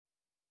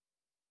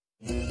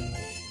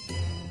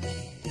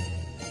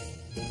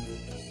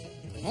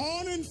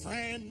Morning,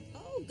 Fran.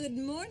 Oh, good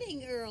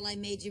morning, Earl. I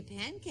made you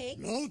pancakes.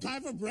 No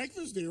time for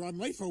breakfast, dear. I'm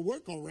late for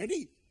work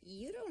already.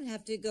 You don't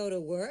have to go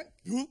to work.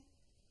 Huh?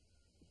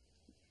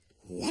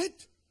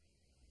 What?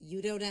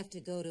 You don't have to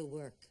go to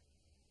work.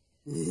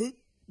 No.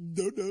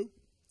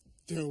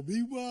 Tell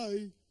me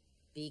why.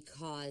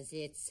 Because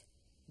it's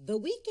the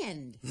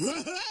weekend.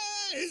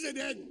 Isn't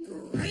that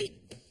great?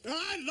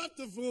 I love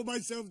to fool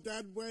myself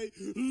that way.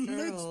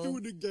 Let's do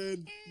it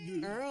again.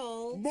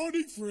 Earl.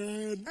 Morning,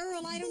 Fran.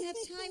 Earl, I don't have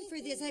time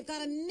for this. I've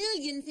got a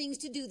million things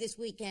to do this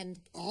weekend.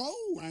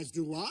 Oh, as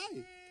do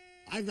I.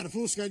 I've got a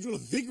full schedule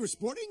of vigorous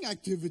sporting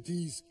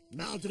activities.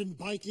 Mountain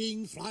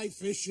biking, fly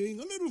fishing,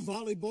 a little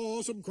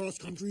volleyball, some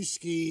cross-country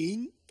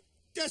skiing.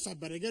 Guess I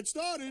better get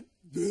started.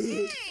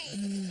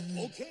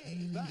 Okay,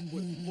 back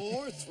with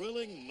more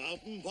thrilling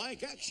mountain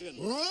bike action.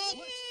 Oh,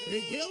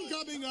 big hill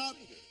coming up.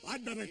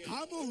 I'd better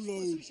combo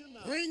load.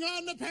 Bring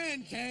on the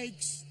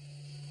pancakes.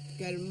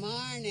 Good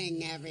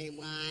morning,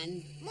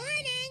 everyone.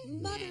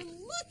 Morning. Mother,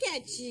 look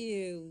at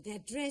you.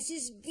 That dress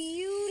is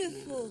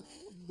beautiful.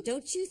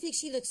 Don't you think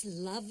she looks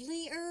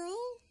lovely, Earl?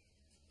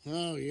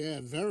 Oh,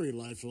 yeah, very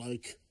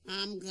lifelike.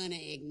 I'm gonna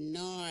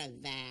ignore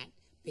that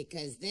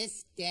because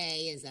this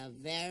day is a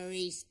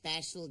very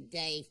special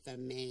day for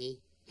me,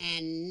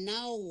 and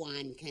no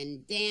one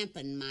can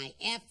dampen my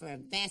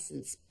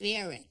effervescent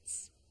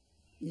spirits.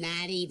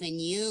 Not even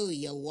you,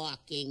 you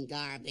walking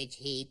garbage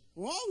heap.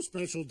 Oh,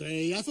 special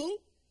day, Ethyl.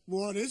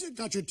 What is it?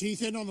 Got your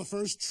teeth in on the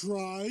first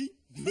try?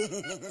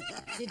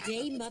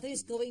 Today,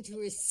 Mother's going to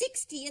her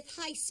 60th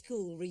high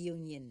school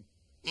reunion.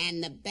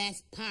 And the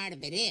best part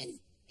of it is,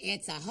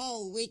 it's a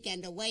whole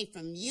weekend away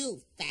from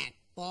you, fat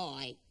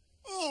boy.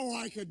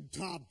 Oh, I can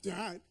top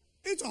that.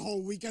 It's a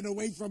whole weekend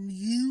away from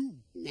you.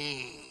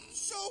 Nah.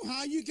 So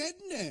how you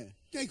getting there?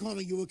 They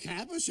calling you a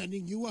cab or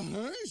sending you a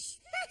hearse?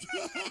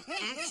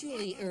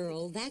 Actually,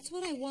 Earl, that's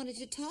what I wanted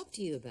to talk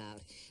to you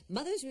about.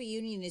 Mother's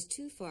reunion is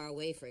too far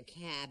away for a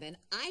cab, and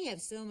I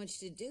have so much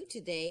to do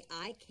today,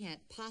 I can't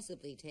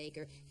possibly take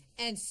her.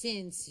 And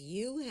since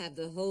you have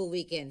the whole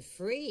weekend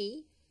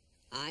free,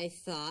 I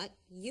thought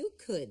you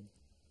could.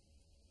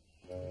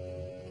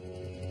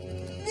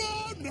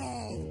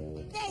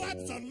 No,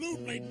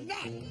 absolutely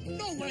not.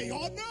 No way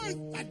on earth.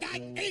 And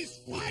that is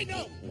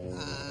final.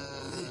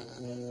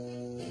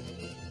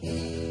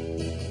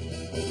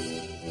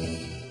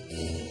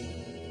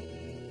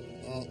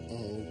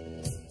 Uh-oh.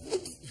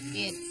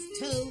 It's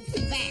too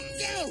fast.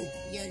 No!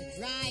 You're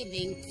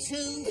driving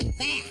too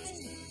fast.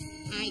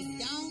 I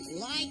don't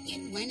like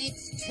it when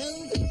it's too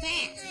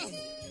fast.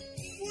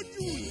 Would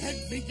you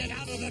let me get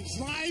out of the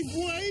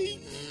driveway?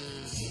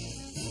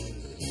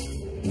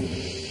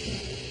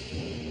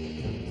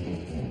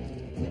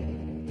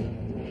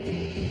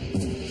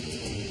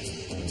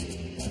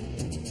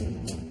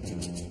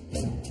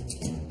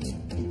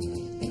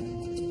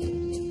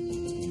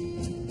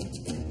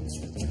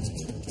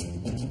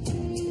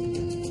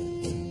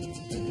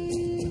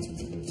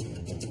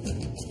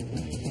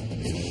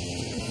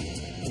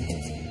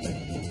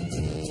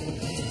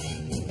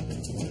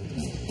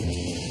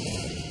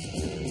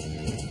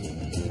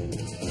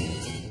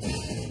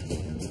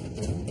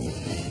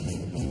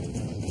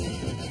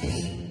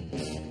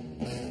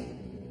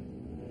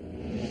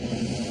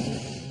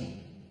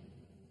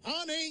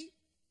 Honey,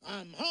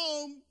 I'm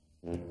home.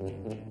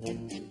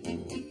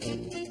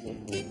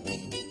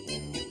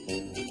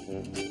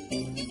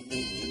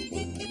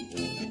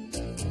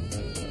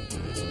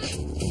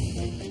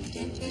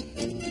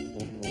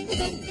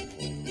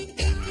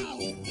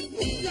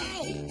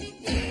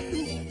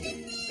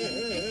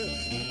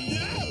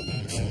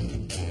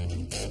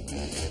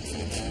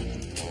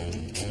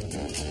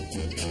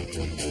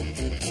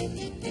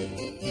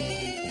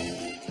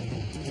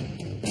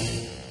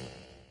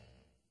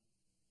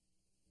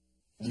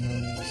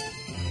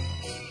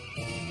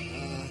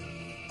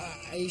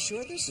 Are you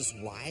sure this is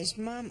wise,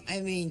 Mom?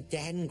 I mean,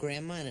 Dad and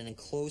Grandma in an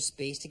enclosed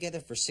space together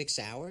for 6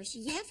 hours?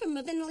 Yeah, from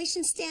a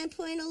ventilation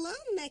standpoint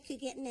alone, that could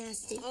get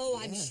nasty. Oh,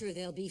 I'm sure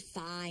they'll be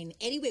fine.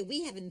 Anyway,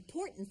 we have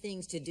important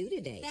things to do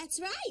today. That's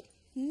right.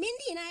 Mindy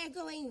and I are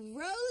going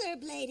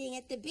rollerblading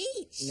at the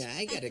beach. Nah,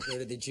 I gotta go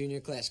to the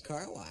junior class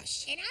car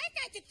wash. And I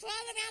got to crawl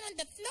around on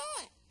the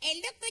floor and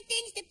look for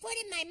things to put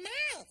in my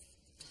mouth.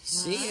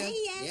 See ya.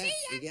 ya. Yeah,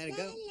 you gotta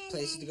go.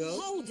 Places to go.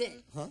 Hold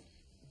it. Huh?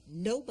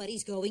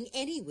 Nobody's going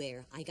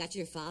anywhere. I got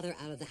your father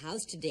out of the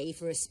house today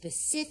for a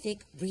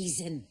specific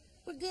reason.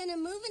 We're gonna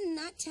move and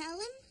not tell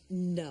him?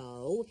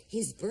 No,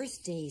 his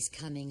birthday's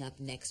coming up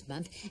next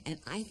month, and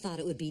I thought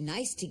it would be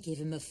nice to give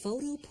him a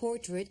photo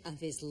portrait of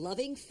his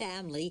loving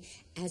family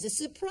as a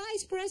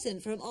surprise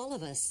present from all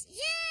of us.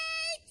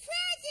 Yay,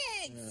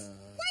 presents!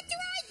 What do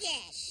I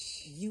get?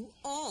 You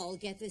all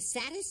get the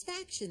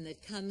satisfaction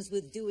that comes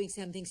with doing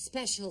something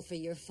special for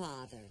your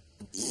father.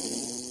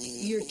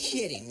 You're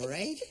kidding,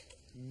 right?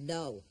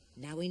 No.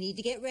 Now we need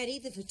to get ready.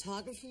 The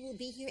photographer will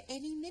be here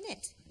any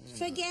minute.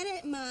 Forget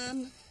it,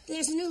 Mom.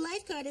 There's a new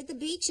lifeguard at the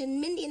beach, and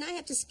Mindy and I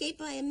have to skate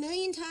by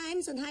 1,000,000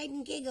 times and hide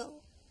and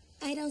giggle.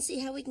 I don't see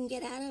how we can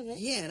get out of it.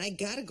 Yeah, and I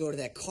gotta go to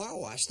that car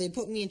wash. They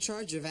put me in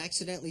charge of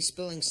accidentally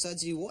spilling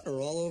sudsy water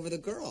all over the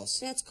girls.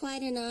 That's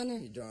quite an honor.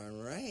 You're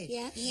darn right.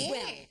 Yeah?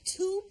 Well,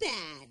 too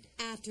bad.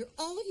 After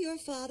all your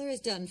father has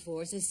done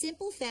for us, a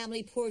simple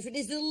family portrait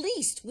is the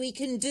least we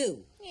can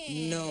do.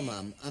 No,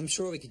 Mom. I'm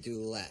sure we could do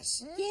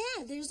less.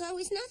 Yeah, there's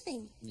always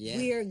nothing. Yeah.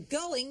 We're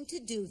going to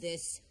do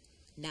this.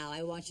 Now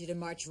I want you to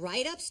march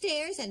right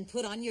upstairs and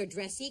put on your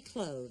dressy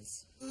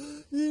clothes.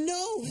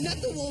 No, not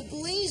the wool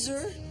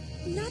blazer.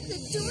 Not the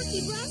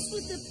dorky blouse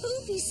with the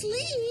poofy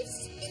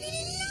sleeves.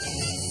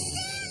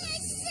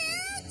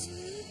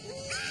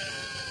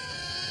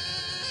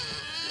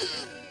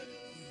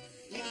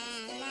 La,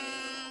 la,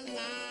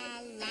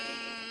 la, la.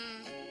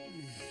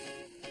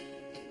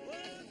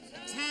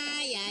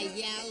 Tie a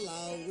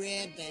yellow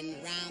ribbon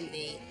round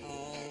the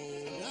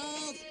old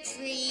oak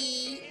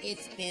tree.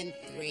 It's been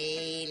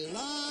 3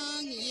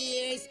 long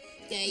years.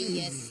 Do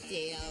you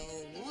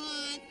still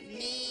want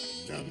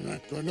me? I'm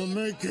not gonna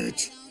make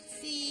it. Don't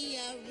see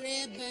a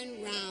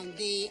ribbon round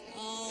the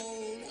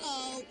old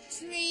oak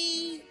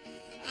tree.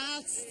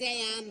 I'll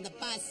stay on the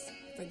bus,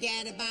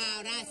 forget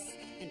about us,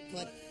 and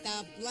put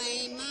the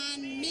blame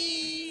on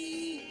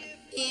me.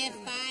 If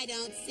I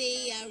don't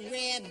see a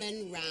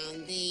ribbon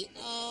round the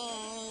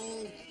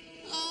old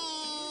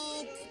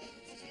oak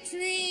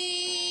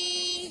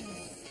tree.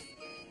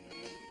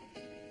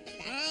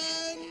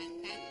 And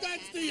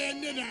that's the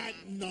end of that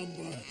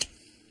number.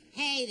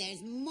 Hey,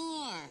 there's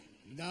more.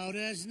 No,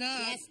 there's not.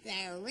 Yes,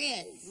 there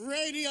is.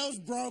 Radio's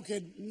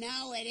broken.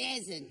 No, it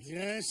isn't.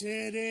 Yes,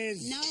 it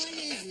is. No, it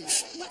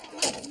isn't. What?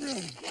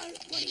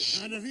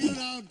 And if you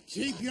don't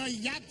keep your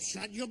yap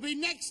shut, you'll be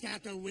next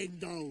out the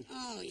window.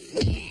 Oh,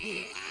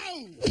 yeah.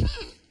 Ow!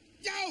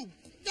 No!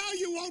 No,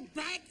 you won't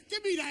back!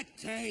 Give me that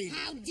cane!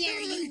 How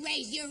dare you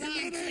raise your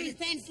arm to a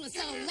defenseless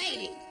old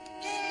lady?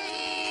 That's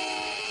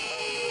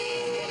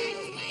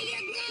where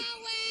you're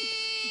going!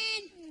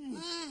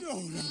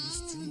 Oh, that was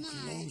too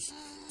close.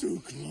 Too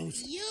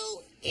close.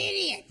 You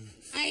idiot!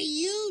 Are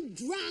you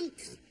drunk?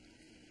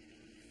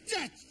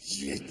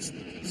 That's it!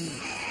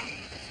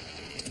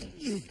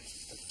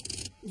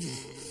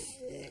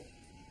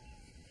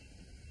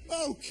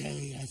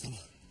 Okay, Ethyl.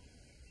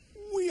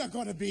 We are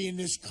going to be in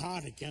this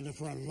car together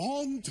for a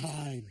long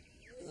time.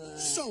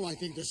 So I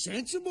think the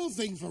sensible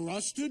thing for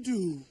us to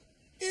do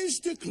is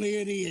to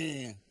clear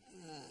the air.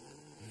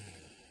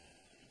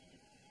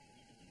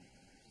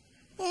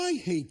 I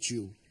hate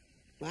you.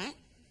 What?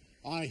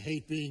 I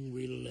hate being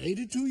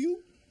related to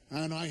you,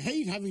 and I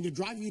hate having to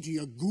drive you to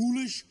your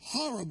ghoulish,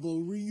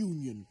 horrible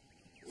reunion.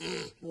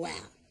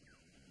 Well,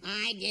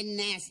 I didn't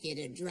ask you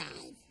to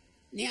drive.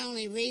 The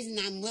only reason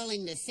I'm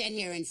willing to sit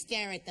here and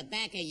stare at the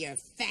back of your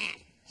fat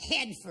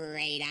head for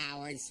 8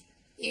 hours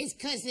is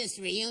 'cause this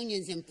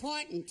reunion's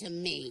important to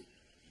me.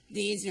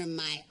 These are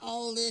my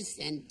oldest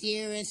and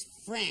dearest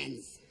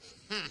friends.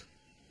 Ha!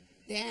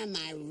 They're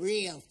my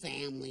real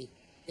family.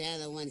 They're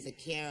the ones that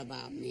care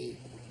about me.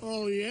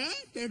 Oh, yeah?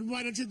 Then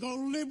why don't you go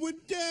live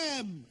with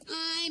them?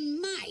 I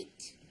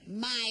might.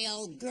 My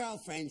old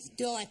girlfriends,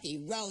 Dorothy,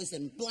 Rose,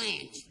 and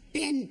Blanche,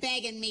 been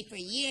begging me for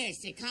years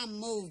to come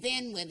move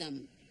in with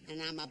them,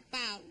 and I'm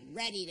about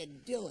ready to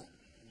do it.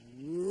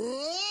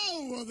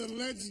 Whoa, well then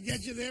let's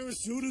get you there as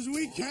soon as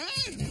we can.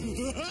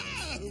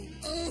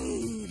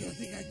 Oh, I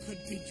think I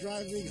could be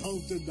driving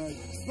home tonight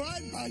by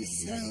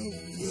myself.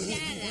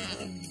 Shut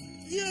up.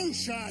 You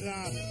shut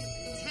up.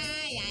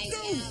 Tie a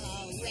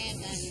yellow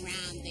ribbon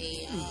round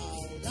the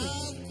old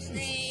oak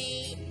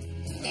tree.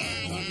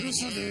 I'm not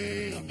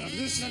listening. I'm not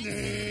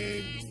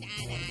listening.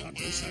 I'm not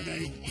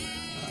listening.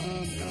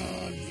 I'm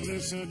not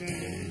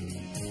listening.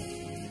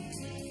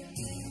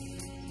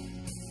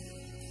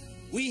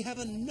 We have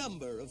a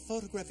number of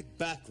photographic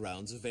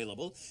backgrounds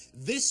available.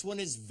 This one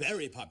is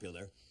very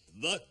popular.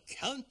 The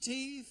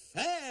County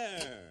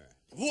Fair.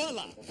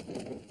 Voila!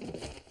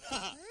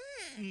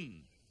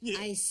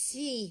 I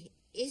see.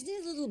 Isn't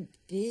it a little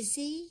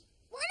busy?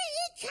 Want to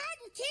eat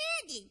cotton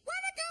candy?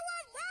 Want to go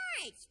on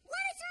rides?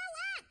 Want to throw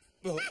up?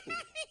 Oh,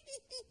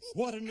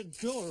 what an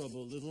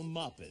adorable little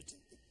moppet.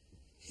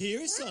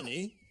 Here,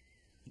 Sonny.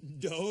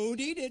 Don't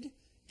eat it.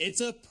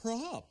 It's a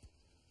prop.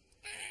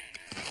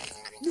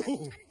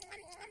 No.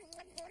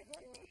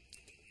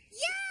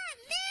 Yeah,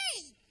 me!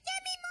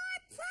 Give me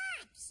more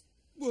props!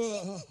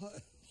 Well,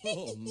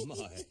 oh,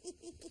 my.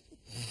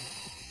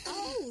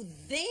 Oh,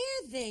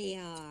 there they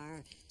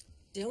are.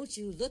 Don't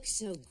you look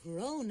so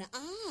grown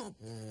up?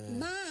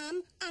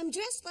 Mom, I'm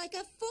dressed like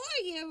a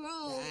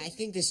 4-year-old. I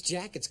think this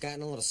jacket's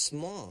gotten a little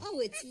small.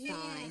 Oh, it's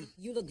fine.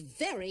 You look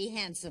very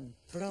handsome.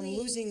 But I'm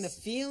losing the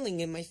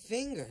feeling in my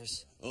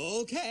fingers.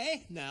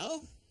 Okay,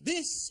 now,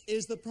 this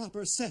is the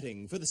proper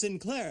setting for the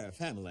Sinclair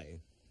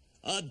family.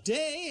 A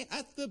day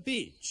at the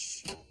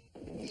beach.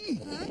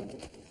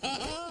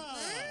 Ha-ha!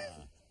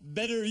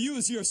 Better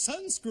use your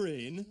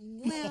sunscreen.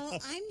 Well,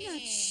 I'm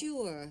not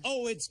sure.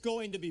 Oh, it's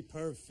going to be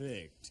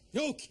perfect.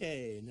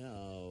 Okay,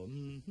 now.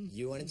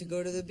 You wanted to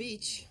go to the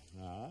beach.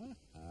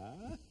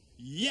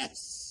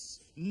 Yes!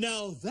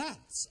 Now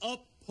that's a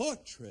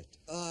portrait.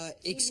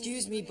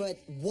 Excuse me, but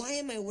why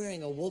am I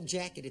wearing a wool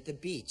jacket at the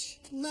beach?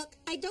 Look,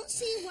 I don't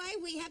see why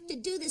we have to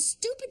do this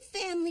stupid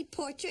family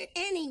portrait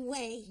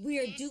anyway.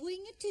 We're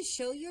doing it to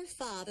show your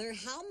father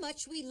how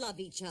much we love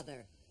each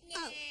other.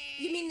 Oh,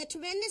 you mean the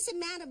tremendous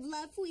amount of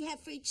love we have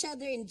for each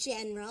other in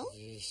general?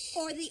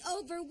 Or the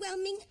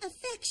overwhelming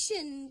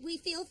affection we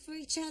feel for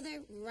each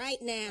other right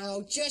now?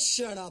 Oh, just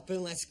shut up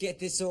and let's get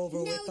this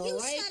over with, all No, you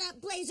right? shut up,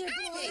 Blazer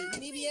boy. Hey,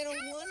 maybe I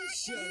don't want to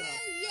shut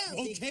up.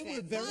 You. Okay,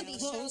 we're very Bobby,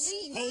 close.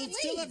 Charlene, Hold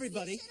still, please.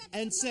 everybody,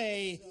 and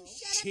say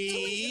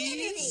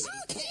cheese.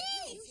 Oh,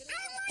 cheese! I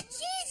want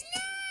cheese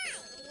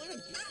now! What a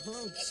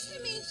punch.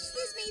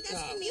 Excuse me,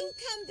 that's for me. You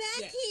come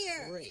back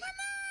here. Great. Come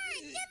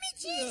on, give me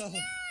cheese now!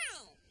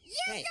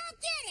 You Hey. don't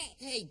get it!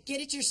 Hey,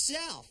 get it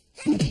yourself.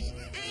 Ow!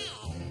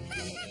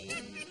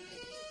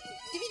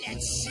 Give me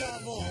that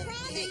shovel.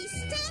 Robbie,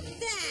 stop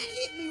that.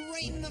 Hit me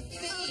right in the Oh,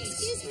 face.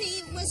 excuse me,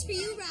 it was for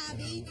you,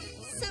 Robbie.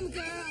 Some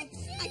girl.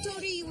 I told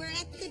her you were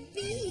at the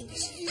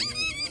beach.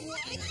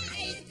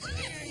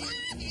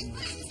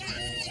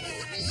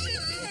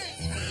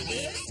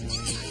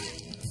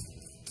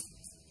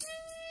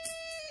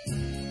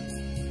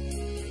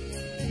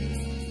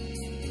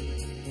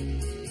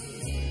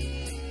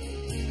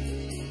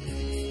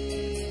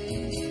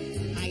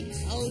 I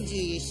told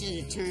you should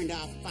have turned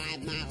off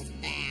 5 miles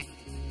back.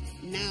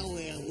 Now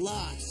we're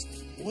lost.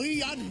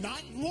 We are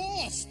not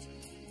lost.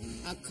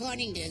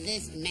 According to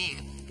this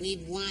map,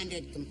 we've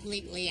wandered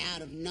completely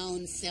out of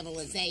known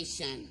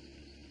civilization.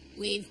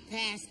 We've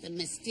passed the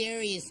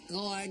mysterious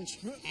gorge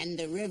and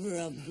the river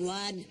of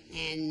blood,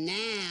 and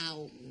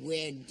now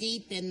we're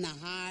deep in the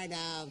heart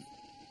of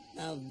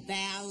the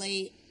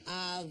Valley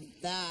of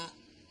the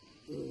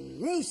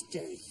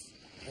Roosters.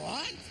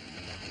 What?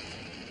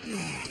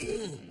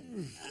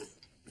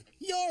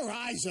 Your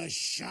eyes are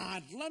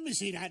shot. Let me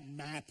see that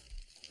map.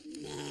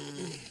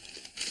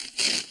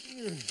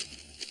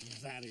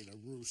 Valley of the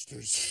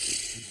Roosters.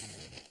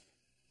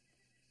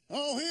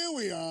 Oh, here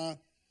we are.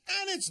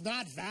 And it's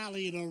not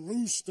Valley of the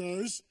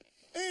Roosters.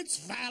 It's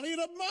Valley of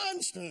the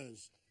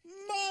Monsters.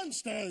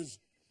 Monsters.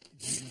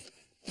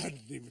 That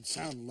didn't even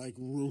sound like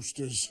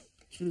roosters.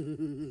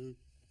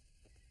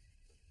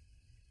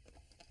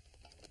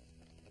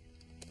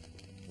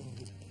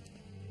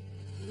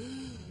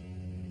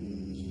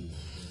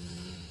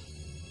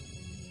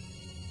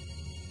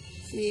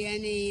 See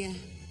any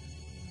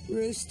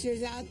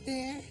roosters out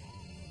there?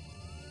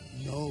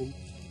 No.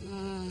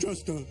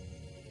 Just a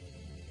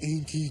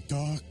inky,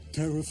 dark,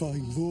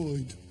 terrifying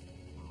void.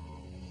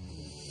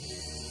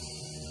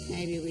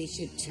 Maybe we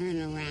should turn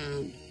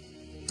around.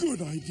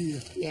 Good idea.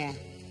 Yeah.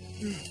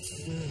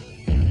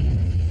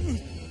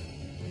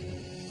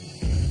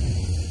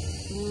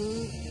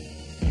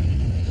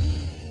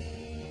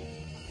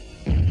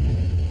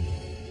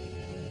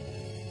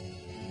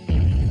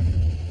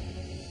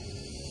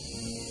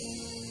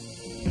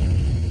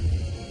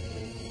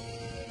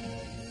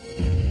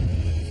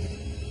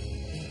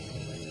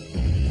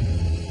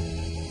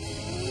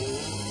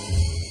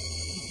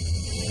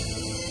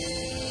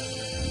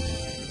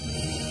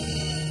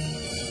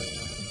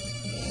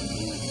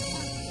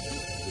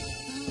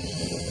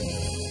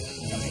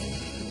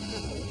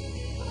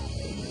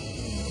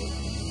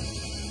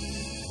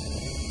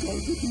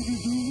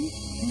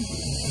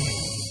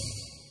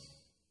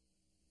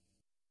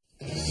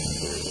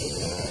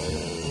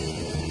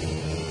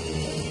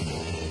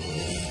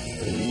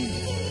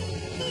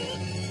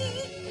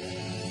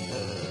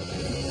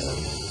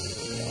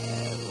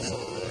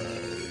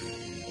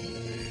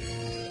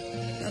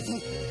 Ethel,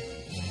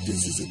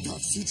 this is a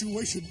tough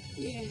situation.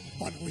 Yeah.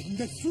 But we can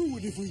get through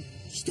it if we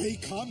stay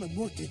calm and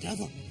work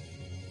together.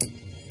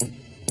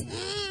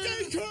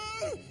 Take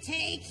her!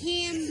 Take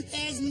him.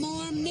 There's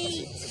more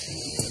meat.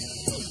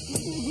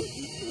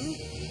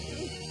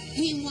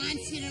 He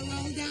wants you to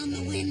roll down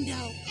the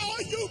window.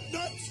 Are you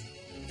nuts?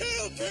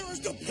 He'll tear us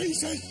to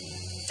pieces!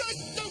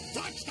 Just don't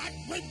touch that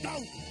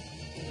window!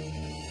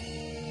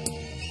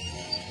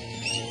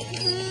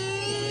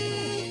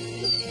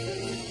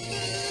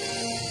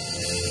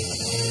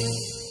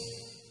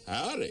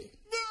 Howdy.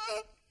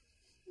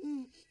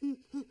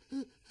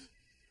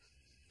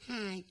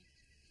 Hi.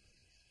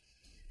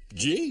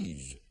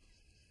 Geez,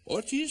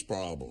 what's his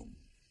problem?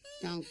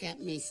 Don't get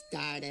me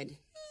started.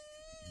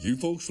 You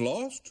folks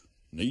lost?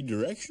 Need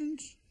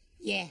directions?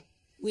 Yeah,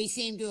 we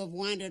seem to have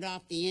wandered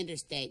off the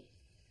interstate.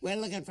 We're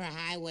looking for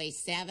Highway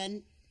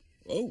 7.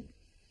 Oh,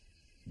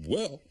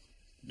 well,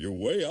 you're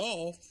way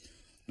off.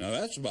 Now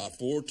that's about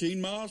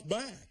 14 miles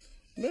back.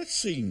 Let's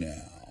see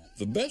now.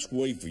 The best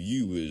way for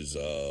you is,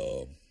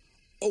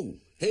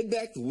 head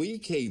back the way you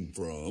came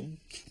from,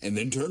 and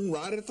then turn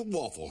right at the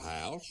Waffle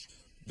House,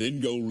 then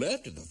go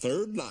left at the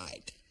third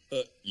light.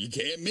 You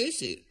can't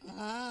miss it.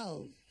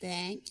 Oh,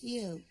 thank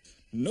you.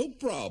 No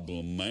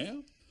problem,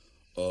 ma'am.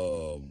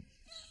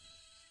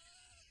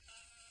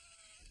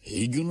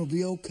 He gonna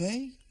be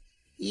okay?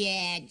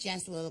 Yeah,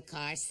 just a little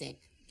car sick.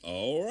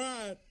 All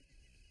right.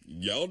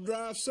 Y'all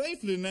drive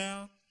safely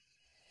now.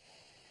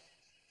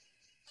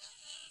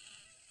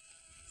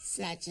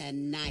 Such a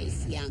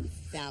nice young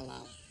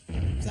fellow.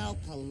 So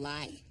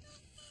polite.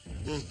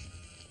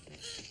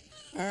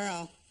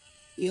 Earl,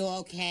 you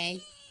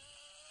okay?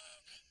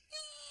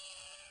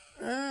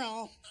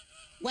 Earl,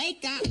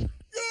 wake up.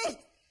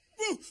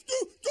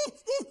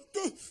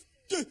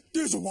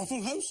 There's a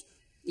Waffle House.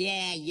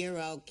 Yeah, you're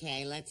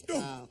okay. Let's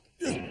go.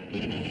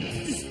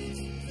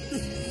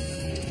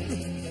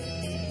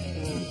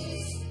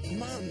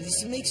 Mom,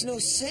 this makes no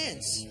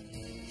sense.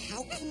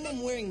 How come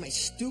I'm wearing my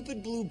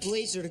stupid blue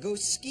blazer to go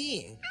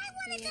skiing? I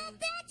want to go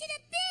back to the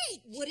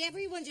beach. Would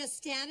everyone just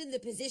stand in the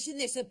position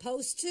they're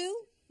supposed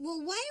to? Well,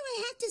 why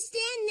do I have to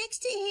stand next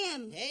to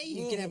him? Hey,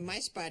 you can have my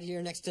spot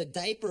here next to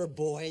Diaper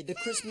Boy. The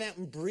Chris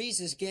Mountain breeze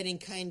is getting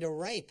kind of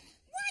ripe.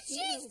 What? She's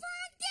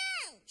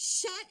fondue.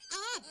 Shut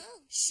up!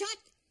 Shut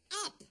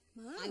up!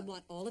 I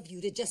want all of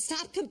you to just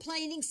stop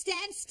complaining,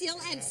 stand still,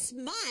 and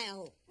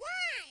smile.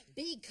 Why?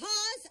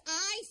 Because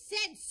I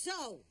said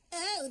so.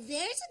 Oh,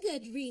 there's a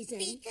good reason.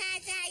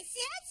 Because I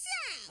said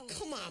so.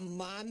 Come on,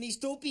 Mom. These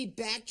dopey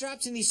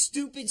backdrops and these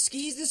stupid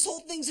skis, this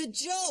whole thing's a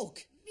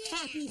joke.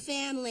 Happy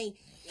family.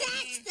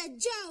 That's the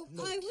joke.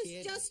 I was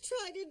just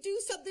trying to do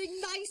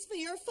something nice for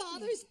your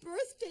father's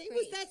birthday.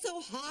 Was that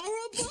so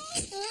horrible?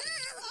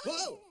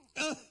 Whoa!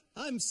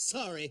 I'm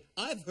sorry.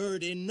 I've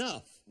heard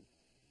enough.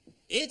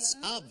 It's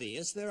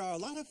obvious there are a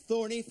lot of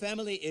thorny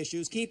family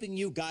issues keeping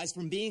you guys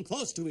from being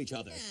close to each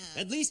other.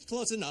 At least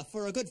close enough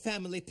for a good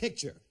family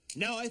picture.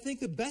 Now, I think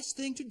the best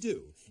thing to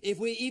do, if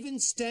we even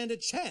stand a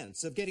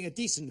chance of getting a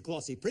decent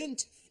glossy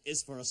print,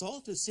 is for us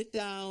all to sit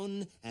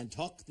down and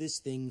talk this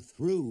thing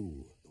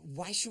through.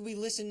 Why should we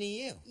listen to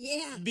you?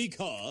 Yeah.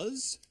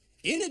 Because,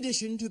 in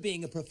addition to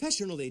being a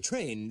professionally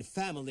trained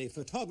family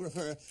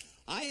photographer,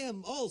 I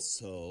am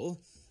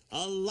also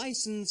a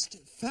licensed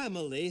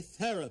family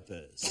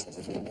therapist.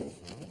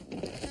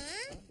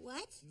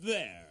 What?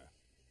 There.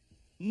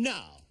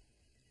 Now,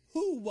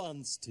 who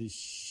wants to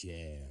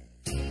share?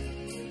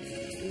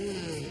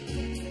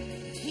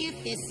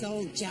 Can't this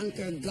old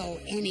junker go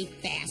any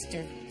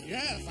faster?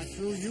 Yeah, if I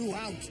threw you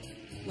out.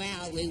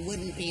 Well, we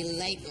wouldn't be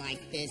late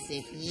like this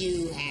if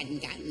you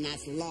hadn't gotten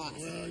us lost.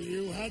 Well,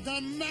 you had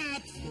the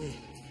map.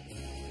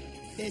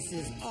 This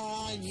is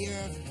all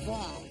your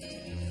fault.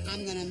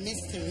 I'm gonna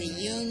miss the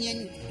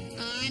reunion.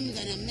 I'm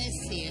gonna miss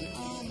seeing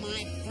all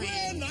my We're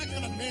friends. not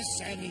gonna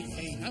miss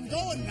anything. I'm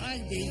going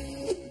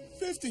 90.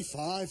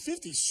 55,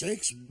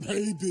 56,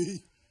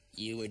 maybe.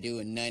 You were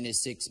doing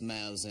 96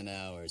 miles an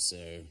hour,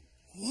 sir.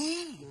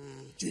 Wow.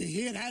 Did you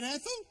hear that,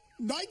 Ethyl?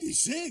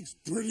 96.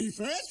 Pretty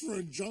fast for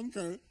a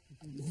junker.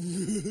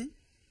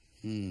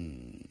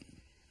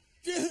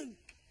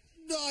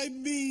 I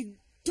mean,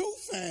 too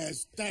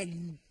fast.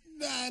 And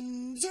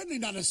certainly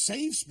not a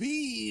safe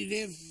speed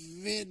if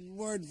it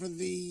weren't for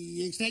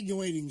the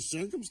extenuating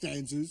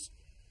circumstances.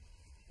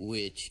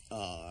 Which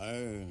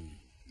are...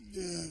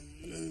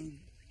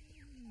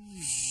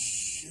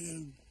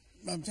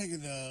 I'm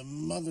taking the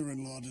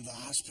mother-in-law to the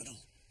hospital.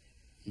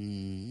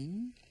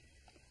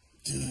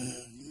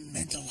 The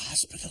mental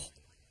hospital.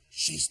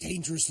 She's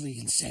dangerously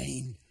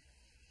insane.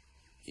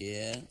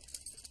 Yeah?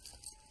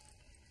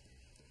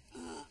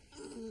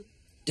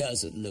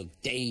 Doesn't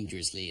look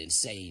dangerously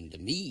insane to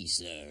me,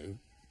 sir.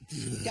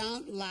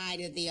 Don't lie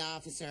to the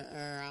officer,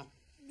 Earl.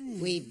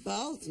 We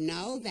both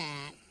know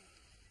that.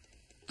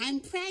 I'm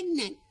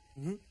pregnant.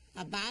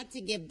 About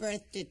to give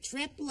birth to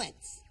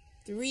triplets.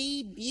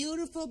 3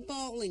 beautiful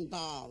bowling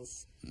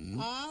balls.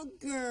 All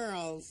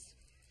girls.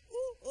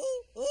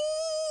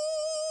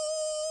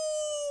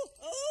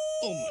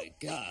 Oh, my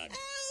God.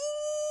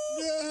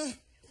 Yeah,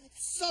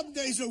 some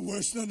days are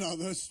worse than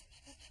others.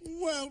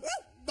 Well,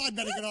 I'd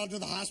better get on to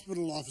the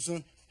hospital,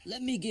 officer.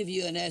 Let me give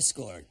you an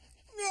escort.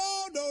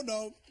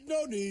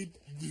 No need.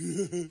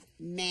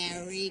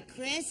 Merry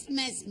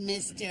Christmas,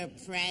 Mr.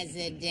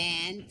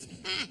 President.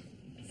 Ha!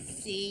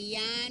 See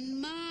you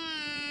on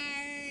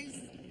Mars.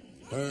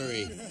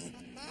 Hurry.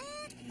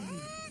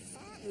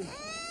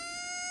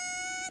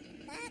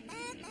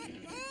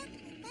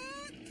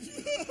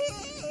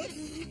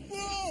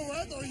 Whoa,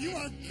 Ethel, you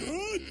are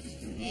good.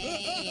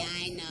 Hey,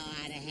 I know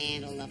how to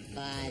handle a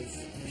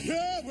fuzz.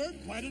 Yeah, we're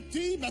quite a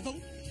team, Ethel.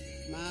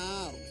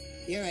 Mo,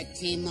 you're a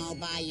team all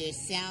by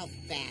yourself,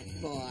 fat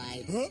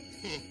boy. Huh?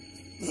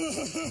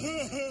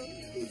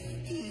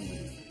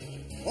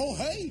 Oh,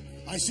 hey,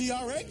 I see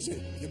our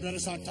exit. You better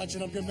start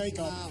touching up your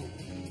makeup. Oh,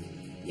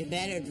 you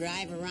better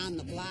drive around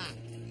the block.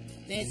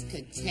 This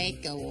could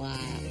take a while.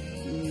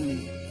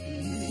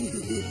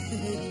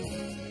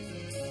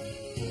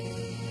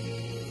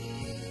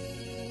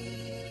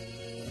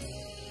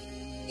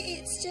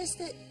 It's just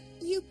that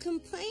you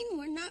complain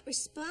we're not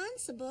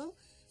responsible,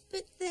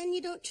 but then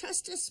you don't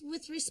trust us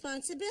with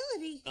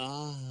responsibility.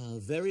 Ah,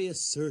 very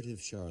assertive,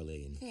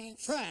 Charlene.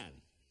 Thanks.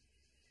 Fran!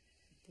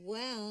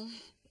 Well,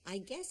 I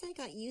guess I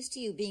got used to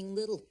you being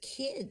little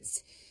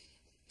kids,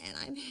 and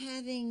I'm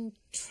having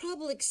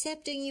trouble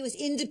accepting you as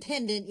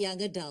independent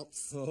young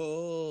adults.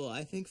 Oh,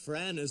 I think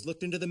Fran has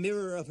looked into the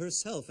mirror of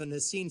herself and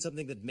has seen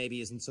something that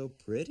maybe isn't so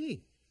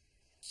pretty.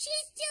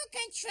 She's too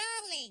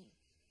controlling.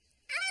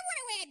 I want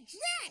to wear a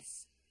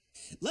dress.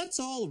 let's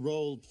all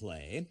role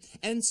play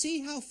and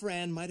see how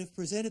Fran might have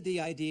presented the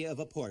idea of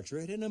a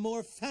portrait in a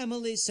more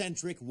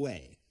family-centric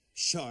way.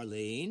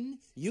 Charlene,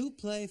 you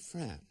play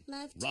Fran.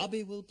 Love to.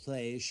 Robbie will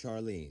play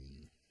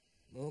Charlene.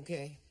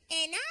 Okay.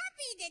 And I'll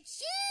be the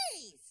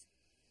cheese.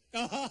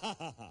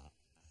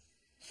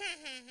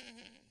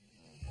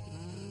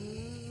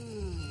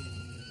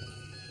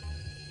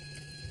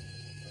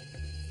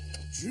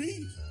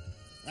 Gee,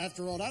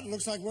 after all that, it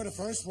looks like we're the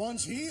first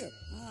ones here.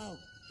 Oh,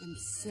 I'm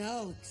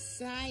so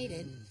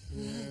excited.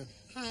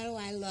 How do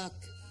I look?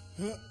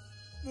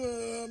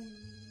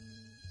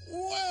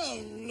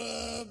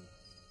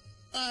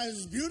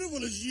 As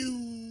beautiful as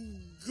you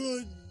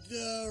could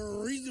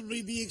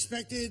reasonably be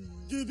expected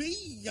to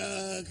be,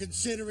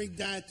 considering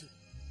that,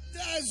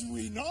 as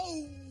we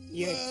know...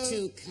 You're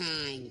too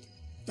kind.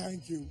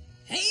 Thank you.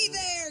 Hey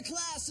there,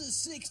 class of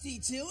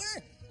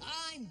 62er!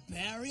 I'm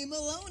Barry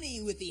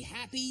Maloney with the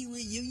Happy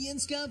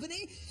Reunions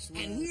Company,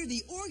 and we're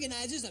the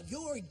organizers of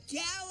your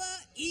gala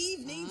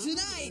evening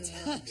tonight.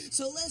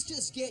 So let's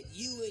just get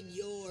you and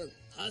your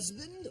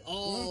husband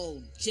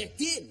all checked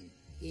in.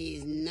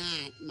 He's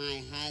not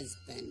my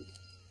husband.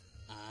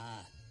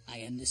 Ah,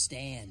 I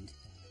understand.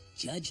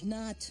 Judge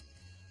not.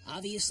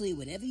 Obviously,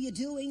 whatever you're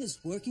doing is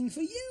working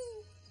for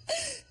you.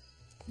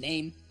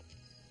 Name?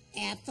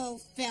 Ethyl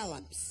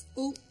Phillips.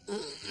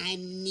 I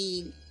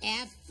mean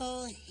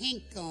Ethel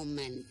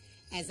Hinkleman,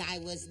 as I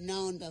was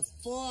known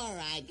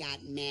before I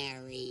got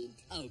married.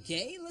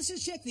 Okay, let's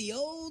just check the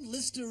old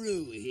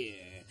listaroo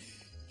here.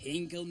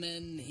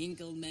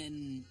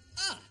 Hinkleman.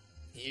 Ah,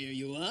 here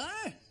you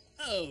are.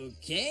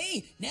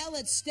 Okay, now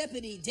let's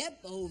steppity-dep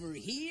over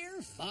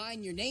here,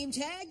 find your name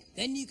tag,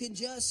 then you can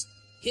just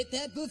hit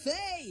that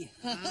buffet.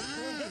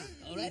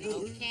 Alrighty?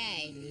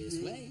 Okay.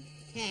 This way.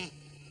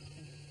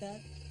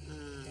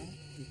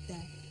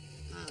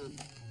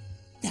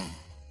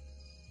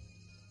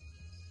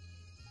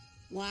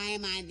 Why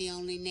am I the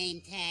only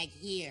name tag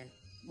here?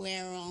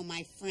 Where are all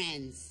my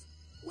friends?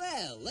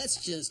 Well,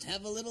 let's just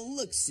have a little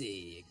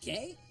look-see,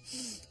 okay?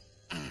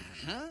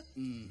 I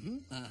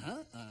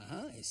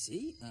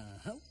see.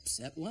 Oops,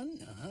 that one.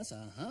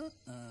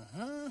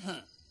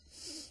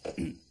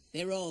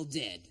 They're all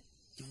dead.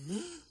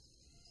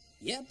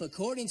 Yep,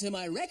 according to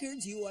my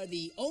records, you are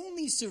the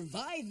only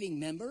surviving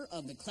member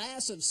of the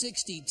class of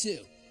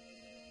 62.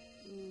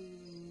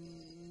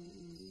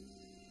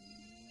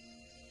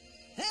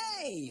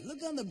 Hey,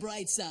 look on the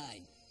bright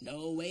side.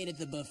 No wait at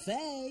the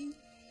buffet.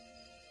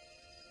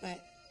 But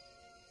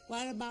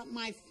what about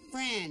my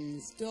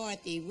friends,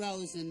 Dorothy,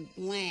 Rose, and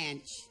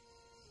Blanche?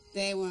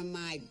 They were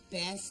my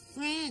best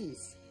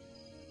friends.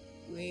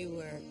 We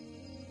were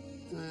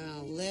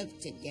gonna live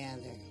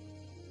together.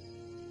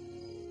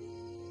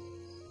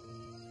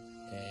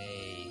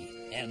 Hey,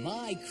 am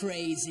I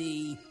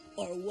crazy?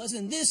 Or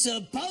wasn't this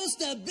supposed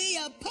to be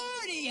a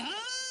party,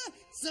 huh?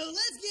 So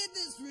let's get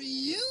this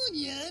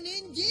reunion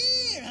in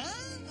gear,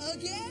 huh?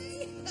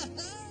 Okay?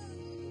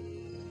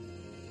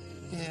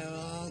 They're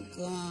all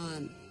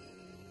gone.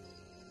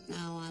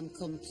 Now I'm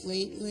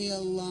completely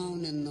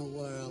alone in the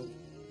world.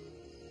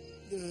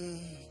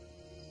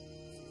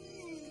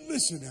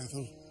 Listen,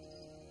 Ethel.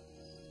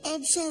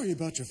 I'm sorry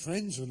about your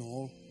friends and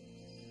all.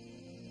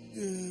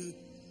 Do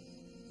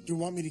you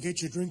want me to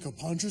get you a drink or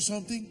punch or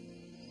something?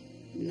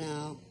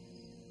 No.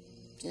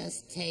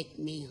 Just take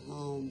me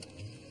home.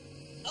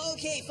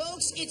 Okay,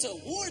 folks, it's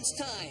awards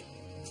time.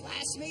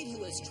 Classmate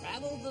who has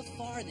traveled the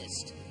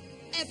farthest.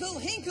 Ethel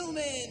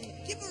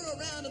Hinkleman! Give her a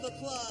round of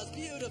applause.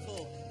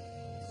 Beautiful.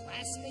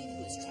 Classmate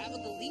who has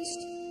traveled the least?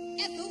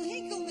 Ethel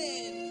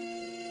Hinkleman!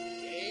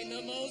 Gain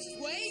the most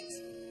weight?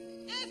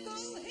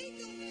 Ethel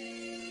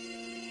Hinkleman!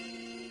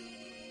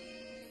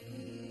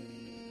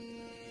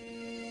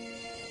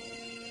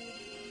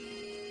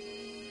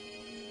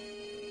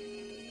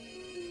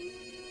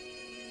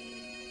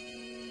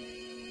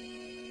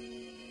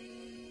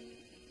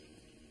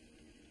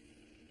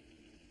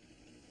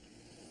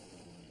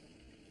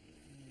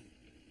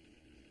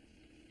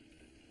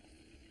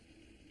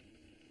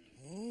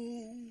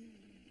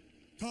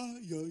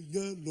 Tie a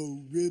yellow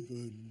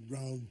ribbon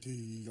round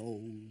the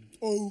old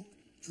oak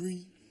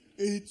tree.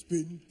 It's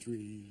been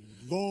 3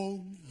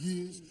 long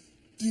years,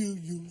 still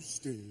you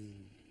still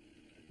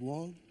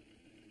want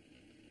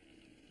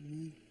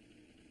me.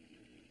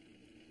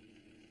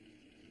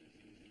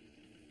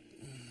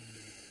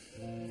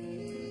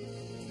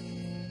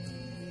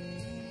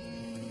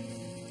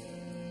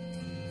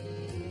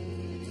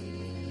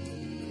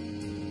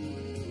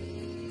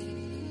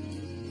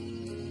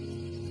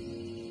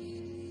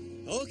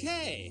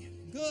 Okay,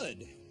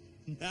 good.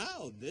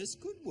 Now this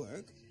could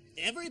work.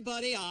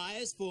 Everybody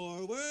eyes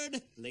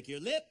forward. Lick your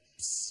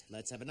lips.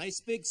 Let's have a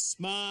nice big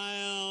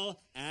smile.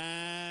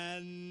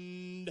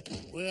 And...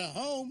 We're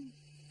home.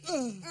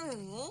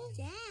 Earl?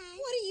 Dad?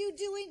 What are you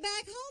doing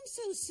back home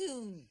so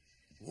soon?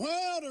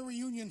 Well, the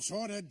reunion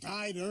sort of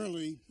died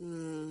early.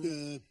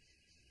 To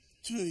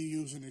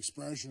use an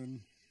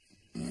expression.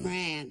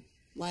 Fran,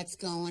 what's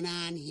going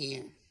on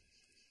here?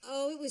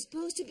 Oh, it was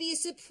supposed to be a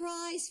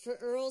surprise for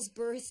Earl's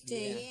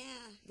birthday.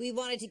 Yeah. We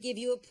wanted to give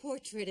you a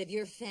portrait of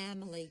your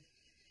family.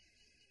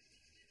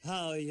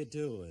 How are you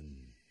doing?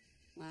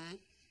 What?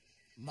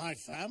 My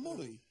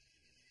family?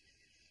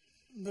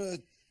 But,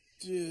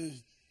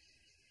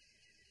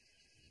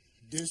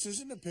 this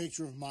isn't a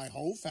picture of my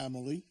whole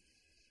family.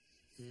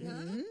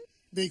 No?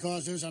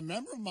 Because there's a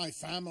member of my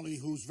family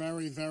who's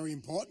very, very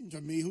important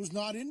to me who's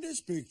not in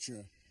this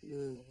picture.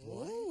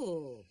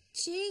 Oh.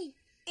 Gee,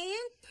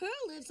 Aunt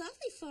Pearl lives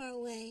awfully far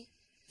away.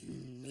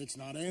 It's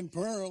not Aunt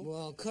Pearl.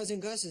 Well, Cousin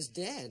Gus is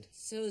dead.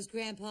 So is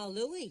Grandpa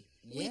Louie.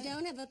 We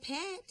don't have a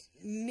pet.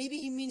 Maybe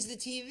he means the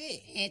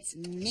TV. It's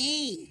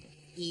me.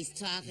 He's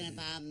talking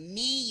about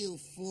me, you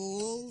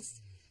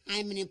fools.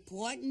 I'm an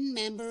important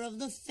member of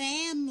the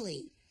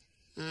family.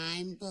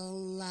 I'm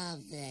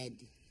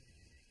beloved.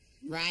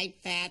 Right,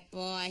 fat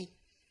boy?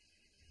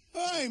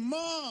 Hey,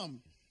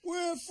 Mom!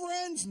 We're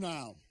friends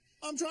now.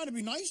 I'm trying to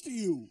be nice to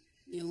you.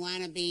 You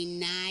want to be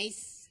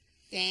nice?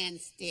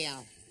 Stand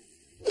still.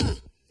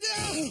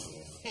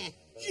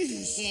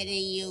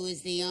 Hitting you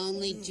is the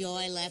only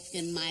joy left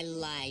in my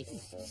life.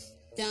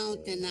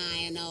 Don't deny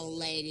an old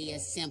lady a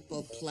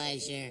simple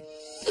pleasure.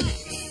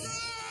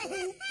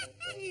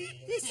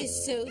 This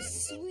is so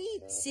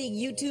sweet, seeing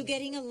you two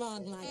getting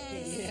along like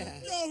this. Yeah.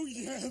 Oh,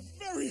 yeah,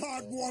 very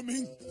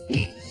heartwarming.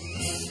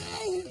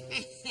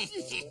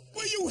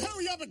 Will you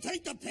hurry up and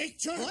take the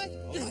picture? What?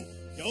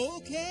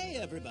 Okay,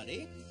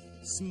 everybody.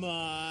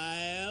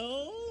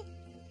 Smile.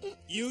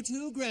 You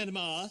too,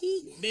 Grandma.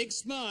 Big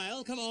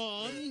smile, come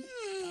on.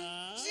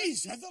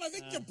 Jeez, I thought I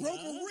think you broke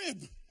a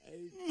rib.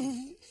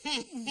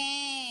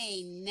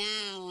 Hey,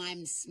 now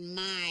I'm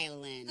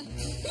smiling.